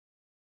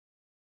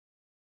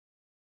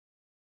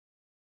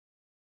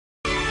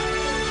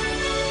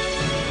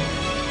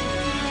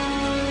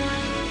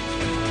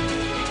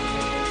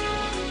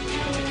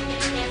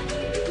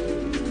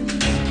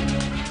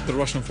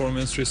Russian Foreign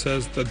Ministry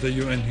says that the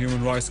UN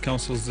Human Rights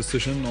Council's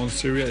decision on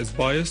Syria is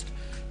biased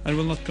and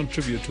will not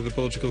contribute to the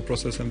political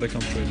process in the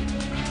country.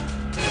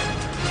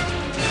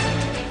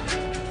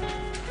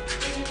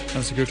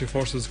 And security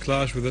forces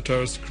clash with a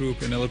terrorist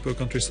group in Aleppo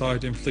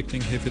countryside,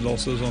 inflicting heavy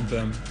losses on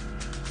them.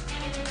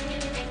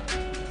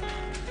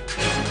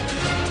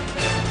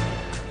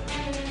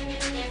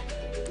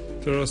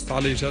 Terrorist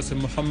Ali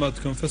Jassim Muhammad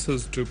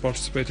confesses to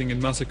participating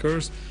in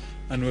massacres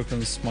and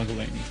weapons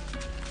smuggling.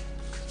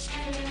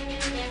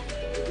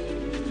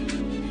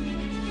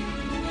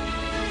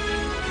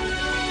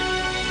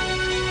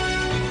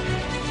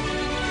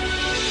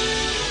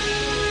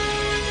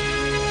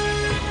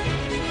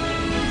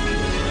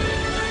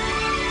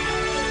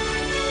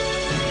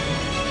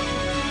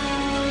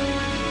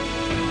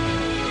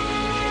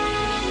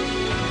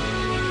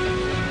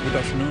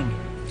 Good afternoon.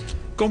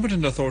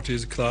 Competent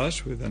authorities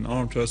clashed with an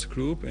armed terrorist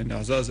group in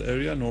Azaz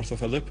area north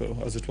of Aleppo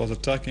as it was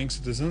attacking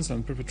citizens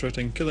and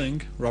perpetrating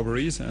killing,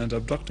 robberies and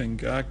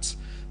abducting acts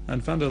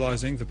and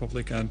vandalizing the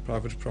public and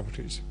private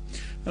properties.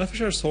 An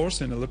official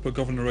source in Aleppo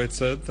governorate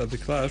said that the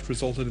clash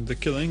resulted in the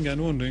killing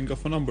and wounding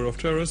of a number of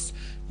terrorists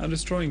and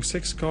destroying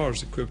 6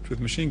 cars equipped with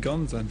machine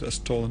guns and a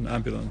stolen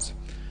ambulance.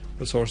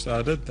 The source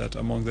added that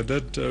among the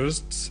dead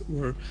terrorists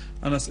were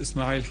Anas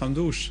Ismail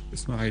Hamdoush,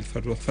 Ismail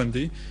Farruh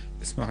Fendi,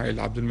 Ismail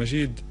Abdul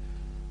Majid,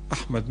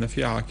 Ahmed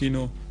Nafi'a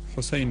Aquino,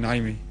 Hussein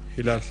Naimi,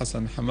 Hilal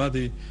Hassan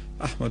Hamadi,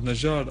 Ahmed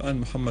Najjar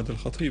and Muhammad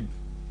Al-Khatib.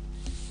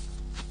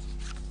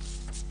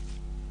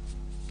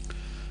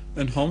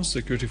 In Homs,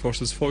 security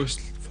forces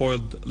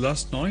foiled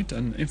last night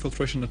an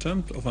infiltration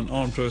attempt of an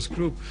armed terrorist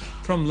group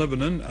from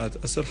Lebanon at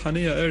a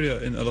Serhaniya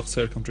area in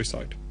al-Assad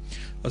countryside.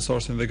 A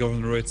source in the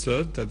governorate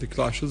said that the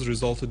clashes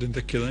resulted in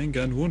the killing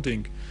and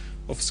wounding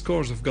of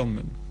scores of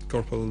gunmen.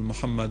 Corporal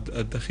Muhammad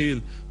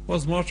Al-Dakhil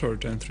was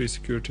martyred and 3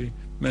 security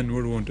men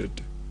were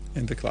wounded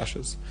in the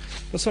clashes.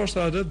 The source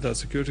added that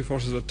security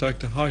forces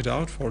attacked a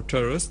hideout for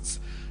terrorists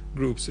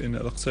groups in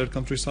al-Assad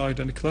countryside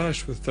and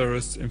clashed with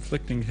terrorists,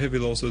 inflicting heavy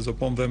losses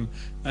upon them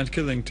and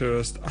killing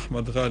terrorist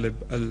Ahmad Ghalib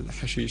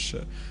al-Hashish.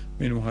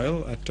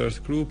 Meanwhile, a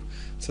terrorist group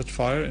set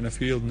fire in a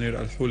field near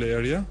Al-Hula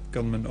area.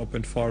 Gunmen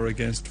opened fire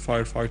against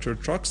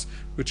firefighter trucks,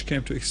 which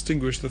came to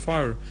extinguish the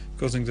fire,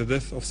 causing the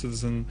death of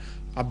citizen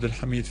Abdul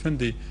Hamid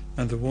Fendi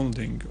and the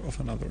wounding of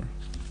another.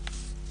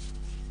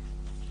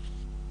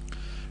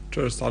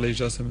 Terrorist Ali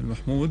Jassim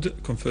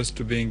al-Mahmoud confessed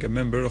to being a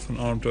member of an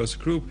armed terrorist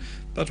group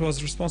that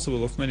was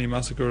responsible of many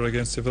massacres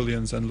against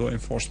civilians and law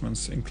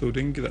enforcement,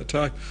 including the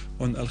attack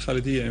on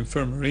Al-Khalidiyya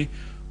infirmary,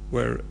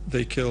 where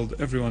they killed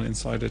everyone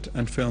inside it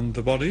and filmed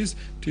the bodies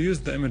to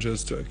use the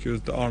images to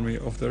accuse the army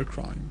of their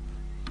crime.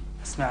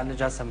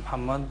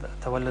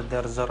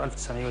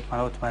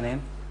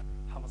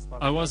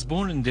 I was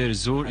born in Deir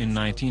Zor in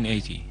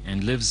 1980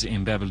 and lives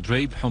in Bab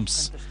el-Dreib,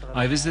 Homs.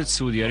 I visited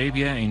Saudi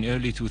Arabia in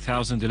early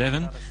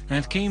 2011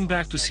 and came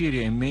back to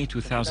Syria in May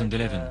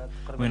 2011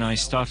 when I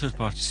started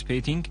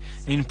participating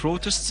in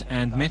protests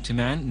and met a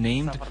man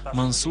named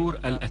Mansour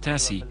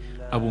al-Atasi,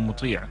 Abu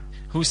Muti',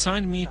 who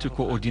signed me to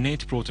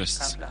coordinate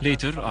protests.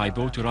 Later, I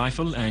bought a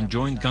rifle and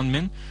joined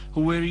gunmen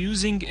who were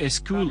using a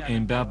school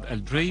in Bab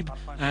el-Dreib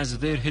as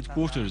their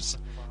headquarters.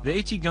 The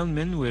 80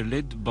 gunmen were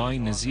led by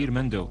Nazir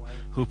Mendo,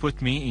 who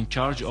put me in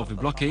charge of a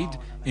blockade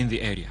in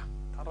the area.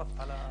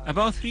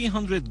 About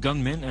 300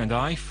 gunmen and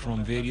I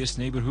from various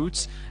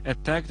neighborhoods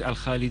attacked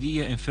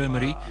Al-Khalidiyya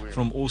infirmary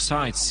from all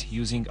sides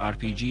using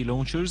RPG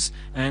launchers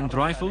and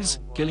rifles,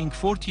 killing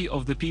 40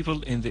 of the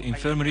people in the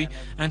infirmary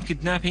and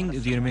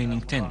kidnapping the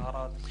remaining 10.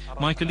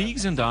 My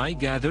colleagues and I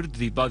gathered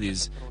the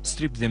bodies,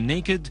 stripped them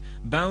naked,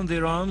 bound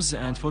their arms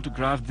and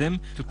photographed them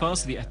to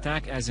pass the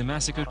attack as a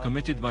massacre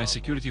committed by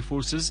security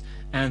forces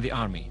and the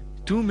army.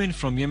 2 men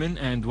from Yemen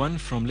and 1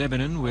 from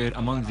Lebanon were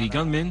among the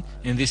gunmen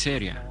in this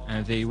area,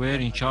 and they were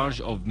in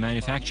charge of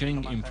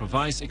manufacturing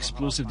improvised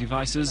explosive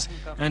devices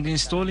and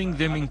installing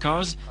them in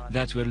cars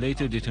that were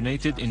later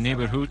detonated in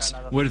neighborhoods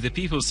where the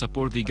people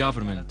support the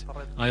government.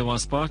 I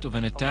was part of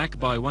an attack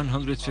by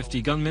 150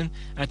 gunmen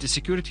at a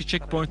security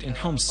checkpoint in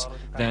Homs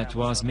that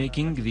was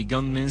making the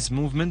gunmen's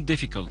movement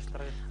difficult.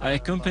 I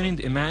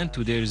accompanied a man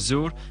to Deir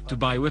Zor to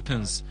buy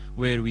weapons,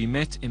 where we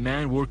met a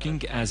man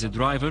working as a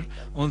driver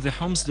on the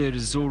Homs Deir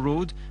Zor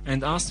road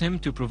and asked him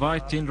to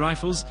provide 10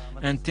 rifles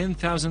and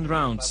 10,000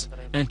 rounds.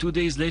 And 2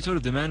 days later,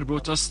 the man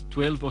brought us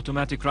 12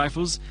 automatic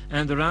rifles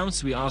and the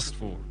rounds we asked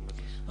for.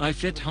 I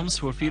fled Homs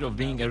for fear of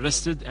being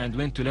arrested and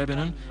went to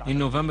Lebanon in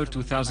November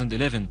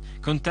 2011,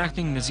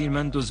 contacting Nazir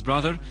Mendo's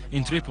brother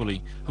in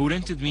Tripoli, who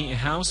rented me a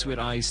house where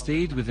I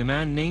stayed with a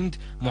man named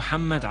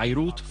Muhammad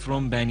Ayrout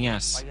from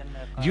Banyas.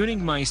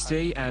 During my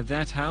stay at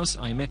that house,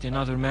 I met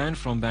another man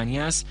from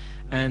Banyas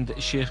and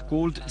Sheikh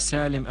called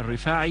Salim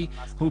al-Rifa'i,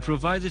 who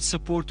provided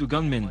support to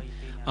gunmen.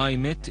 I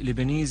met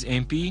Lebanese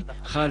MP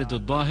Khalid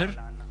al-Dahir,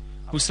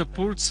 who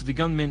supports the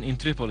gunmen in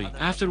Tripoli.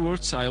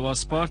 Afterwards, I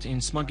was part in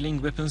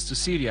smuggling weapons to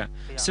Syria,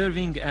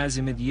 serving as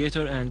a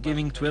mediator and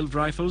giving 12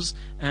 rifles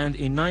and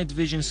a night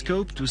vision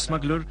scope to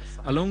smuggler,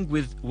 along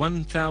with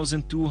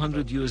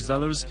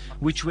 $1,200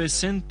 which were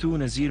sent to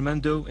Nazir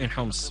Mendo in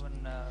Homs.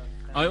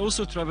 I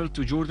also traveled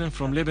to Jordan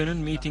from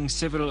Lebanon, meeting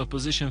several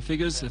opposition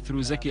figures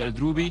through Zaki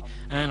al-Drubi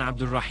and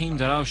Abdulrahim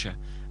Darausha,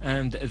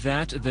 and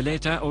that the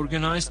latter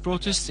organized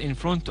protests in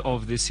front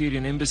of the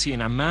Syrian embassy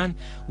in Amman,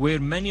 where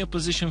many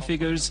opposition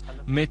figures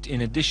met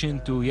in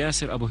addition to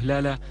Yasser Abu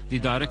Hilala, the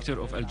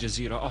director of Al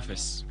Jazeera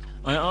office.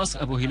 I asked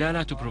Abu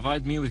Hilala to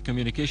provide me with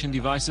communication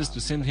devices to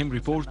send him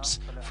reports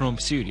from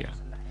Syria.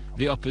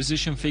 The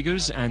opposition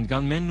figures and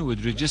gunmen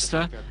would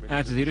register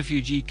at the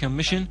Refugee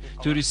Commission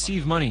to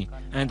receive money,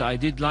 and I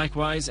did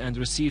likewise and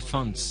received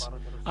funds.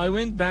 I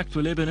went back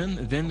to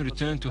Lebanon, then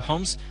returned to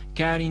Homs,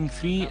 carrying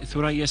 3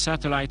 Thuraya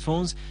satellite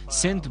phones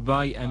sent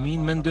by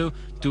Amin Mendo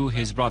to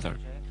his brother.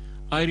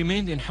 I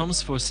remained in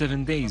Homs for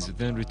 7 days,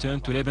 then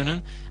returned to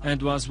Lebanon,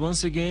 and was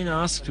once again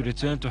asked to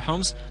return to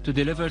Homs to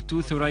deliver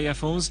 2 Thuraya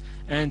phones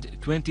and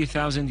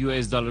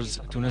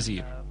 $20,000 to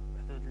Nazir.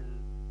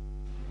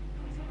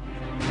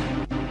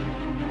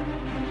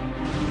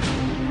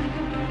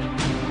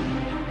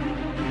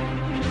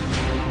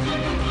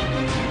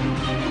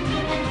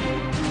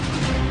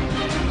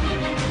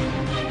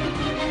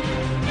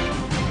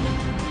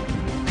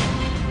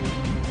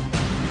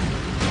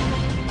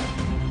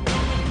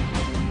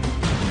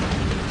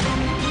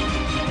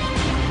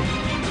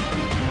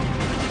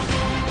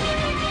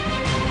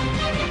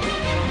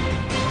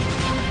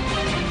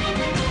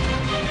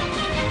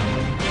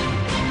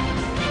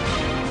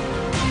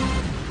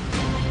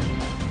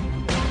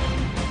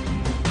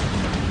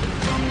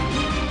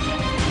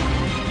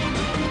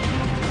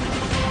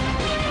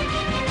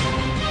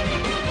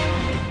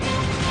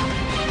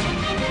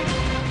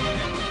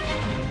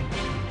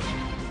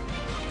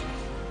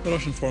 The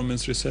Russian Foreign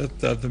Ministry said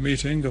that the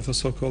meeting of the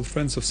so-called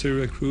Friends of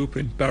Syria group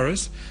in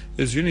Paris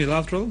is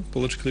unilateral,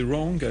 politically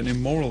wrong and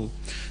immoral,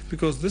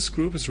 because this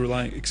group is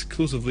relying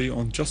exclusively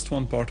on just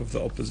one part of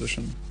the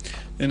opposition.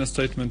 In a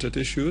statement it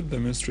issued, the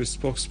ministry's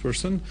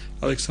spokesperson,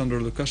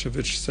 Alexander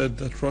Lukashevich, said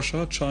that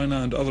Russia,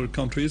 China and other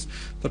countries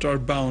that are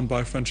bound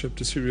by friendship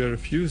to Syria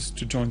refused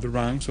to join the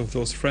ranks of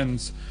those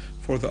friends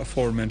for the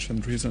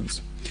aforementioned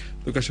reasons.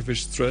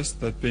 Lukashevich stressed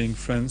that being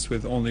friends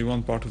with only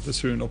one part of the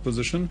Syrian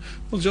opposition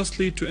will just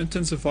lead to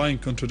intensifying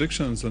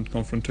contradictions and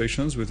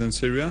confrontations within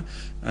Syria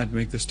and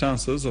make the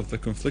stances of the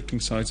conflicting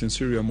sides in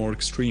Syria more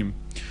extreme,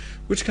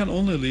 which can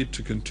only lead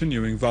to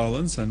continuing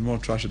violence and more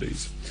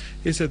tragedies.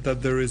 He said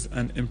that there is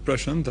an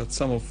impression that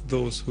some of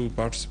those who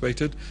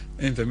participated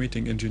in the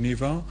meeting in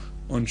Geneva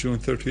on June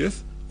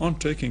 30th aren't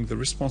taking the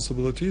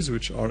responsibilities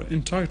which are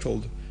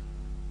entailed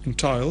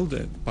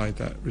by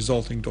the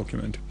resulting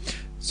document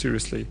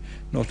seriously,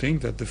 noting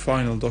that the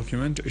final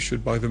document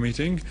issued by the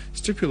meeting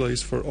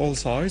stipulates for all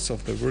sides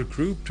of the work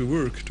group to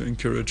work to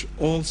encourage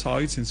all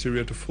sides in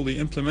Syria to fully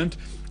implement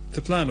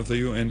the plan of the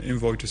UN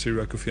envoy to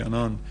Syria, Kofi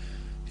Annan.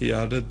 He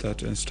added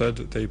that instead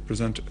they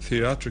present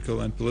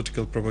theatrical and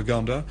political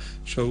propaganda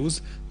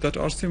shows that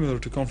are similar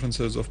to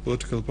conferences of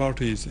political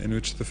parties in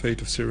which the fate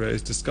of Syria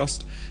is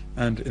discussed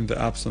and in the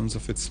absence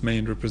of its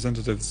main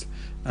representatives,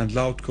 and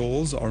loud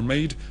calls are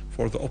made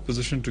for the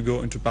opposition to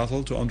go into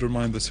battle to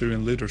undermine the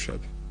Syrian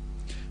leadership,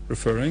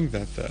 referring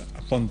that the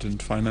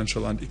abundant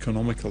financial and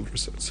economical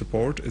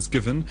support is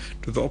given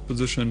to the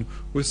opposition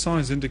with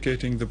signs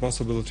indicating the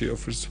possibility of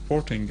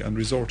supporting and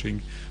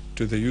resorting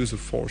to the use of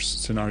force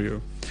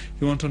scenario.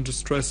 He went on to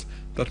stress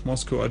that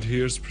Moscow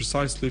adheres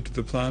precisely to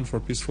the plan for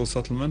peaceful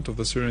settlement of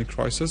the Syrian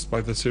crisis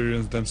by the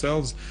Syrians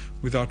themselves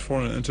without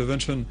foreign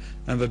intervention,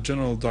 and that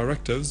general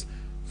directives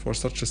for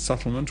such a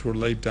settlement were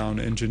laid down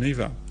in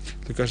Geneva.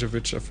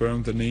 Lukashevich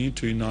affirmed the need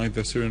to unite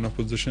the Syrian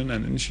opposition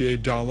and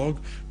initiate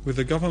dialogue with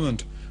the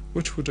government,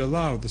 which would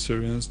allow the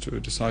Syrians to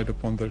decide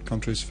upon their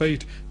country's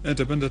fate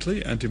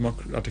independently and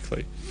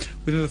democratically,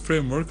 within the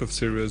framework of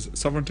Syria's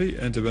sovereignty,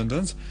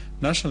 independence,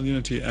 national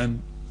unity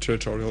and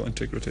territorial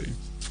integrity.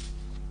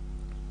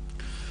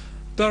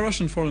 The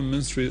Russian Foreign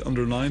Ministry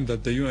underlined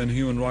that the UN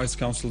Human Rights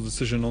Council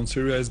decision on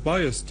Syria is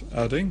biased,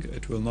 adding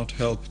it will not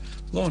help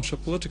launch a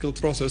political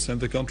process in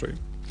the country.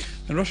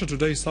 In Russia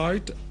Today's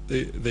site,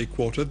 they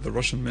quoted the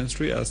Russian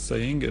ministry as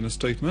saying in a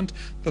statement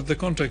that the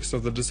context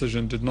of the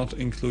decision did not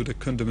include a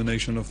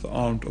condemnation of the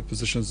armed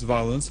opposition's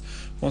violence,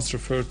 once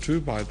referred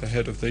to by the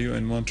head of the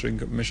UN monitoring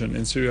mission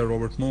in Syria,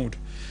 Robert Mood.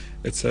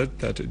 It said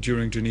that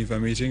during Geneva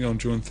meeting on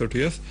June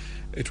 30th,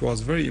 it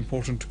was very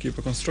important to keep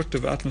a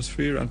constructive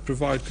atmosphere and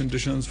provide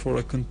conditions for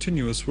a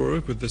continuous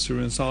work with the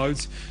Syrian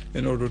sides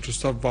in order to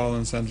stop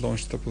violence and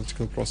launch the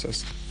political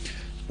process.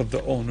 But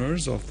the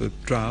owners of the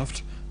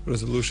draft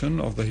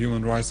resolution of the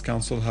Human Rights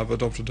Council have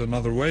adopted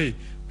another way,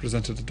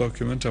 presented a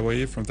document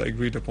away from the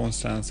agreed upon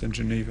stance in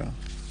Geneva.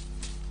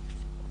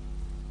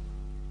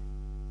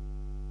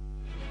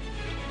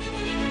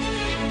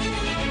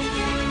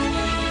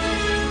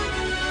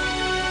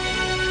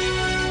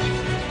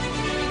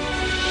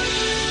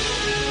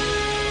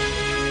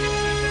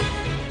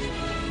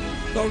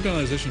 The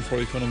Organization for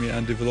Economy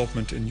and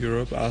Development in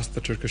Europe asked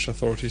the Turkish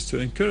authorities to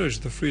encourage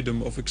the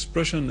freedom of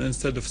expression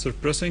instead of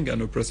suppressing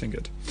and oppressing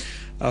it,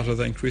 after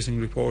the increasing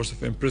reports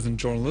of imprisoned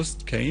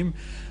journalists came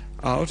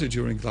out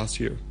during last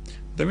year.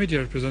 The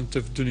media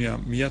representative Dunya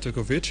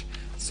Mijatovic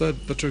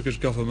said the Turkish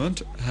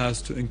government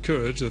has to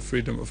encourage the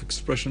freedom of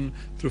expression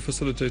through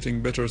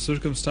facilitating better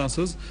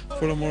circumstances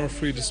for a more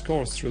free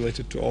discourse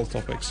related to all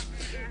topics.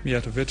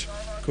 Mijatovic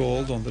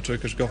called on the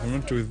Turkish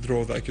government to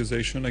withdraw the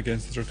accusation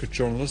against the Turkish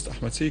journalist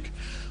Ahmed Sik,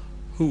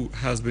 who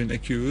has been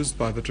accused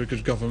by the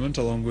Turkish government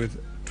along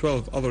with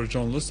 12 other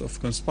journalists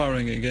of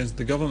conspiring against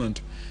the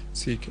government.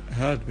 Sik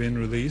had been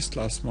released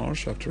last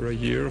March after a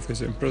year of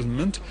his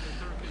imprisonment.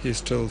 He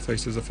still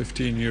faces a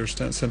 15-year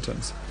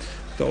sentence.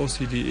 The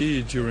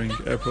OCDE during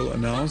April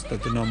announced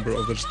that the number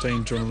of the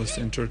detained journalists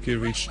in Turkey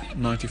reached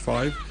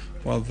 95,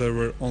 while there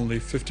were only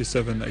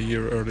 57 a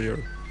year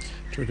earlier.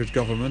 Turkish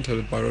government,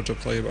 headed by Recep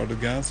Tayyip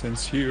Erdogan,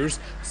 since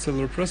years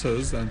still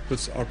represses and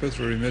puts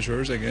arbitrary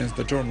measures against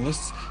the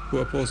journalists who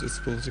oppose its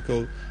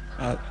political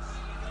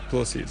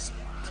policies,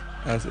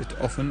 as it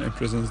often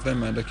imprisons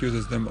them and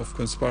accuses them of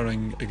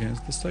conspiring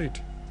against the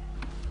state.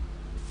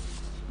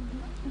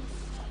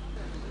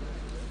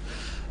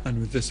 And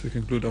with this, we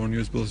conclude our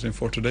news bulletin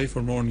for today.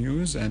 For more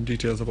news and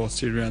details about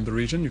Syria and the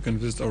region, you can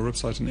visit our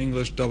website in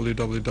English,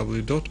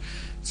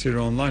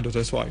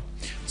 www.syriaonline.sy.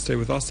 Stay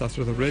with us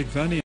after the break.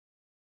 Vani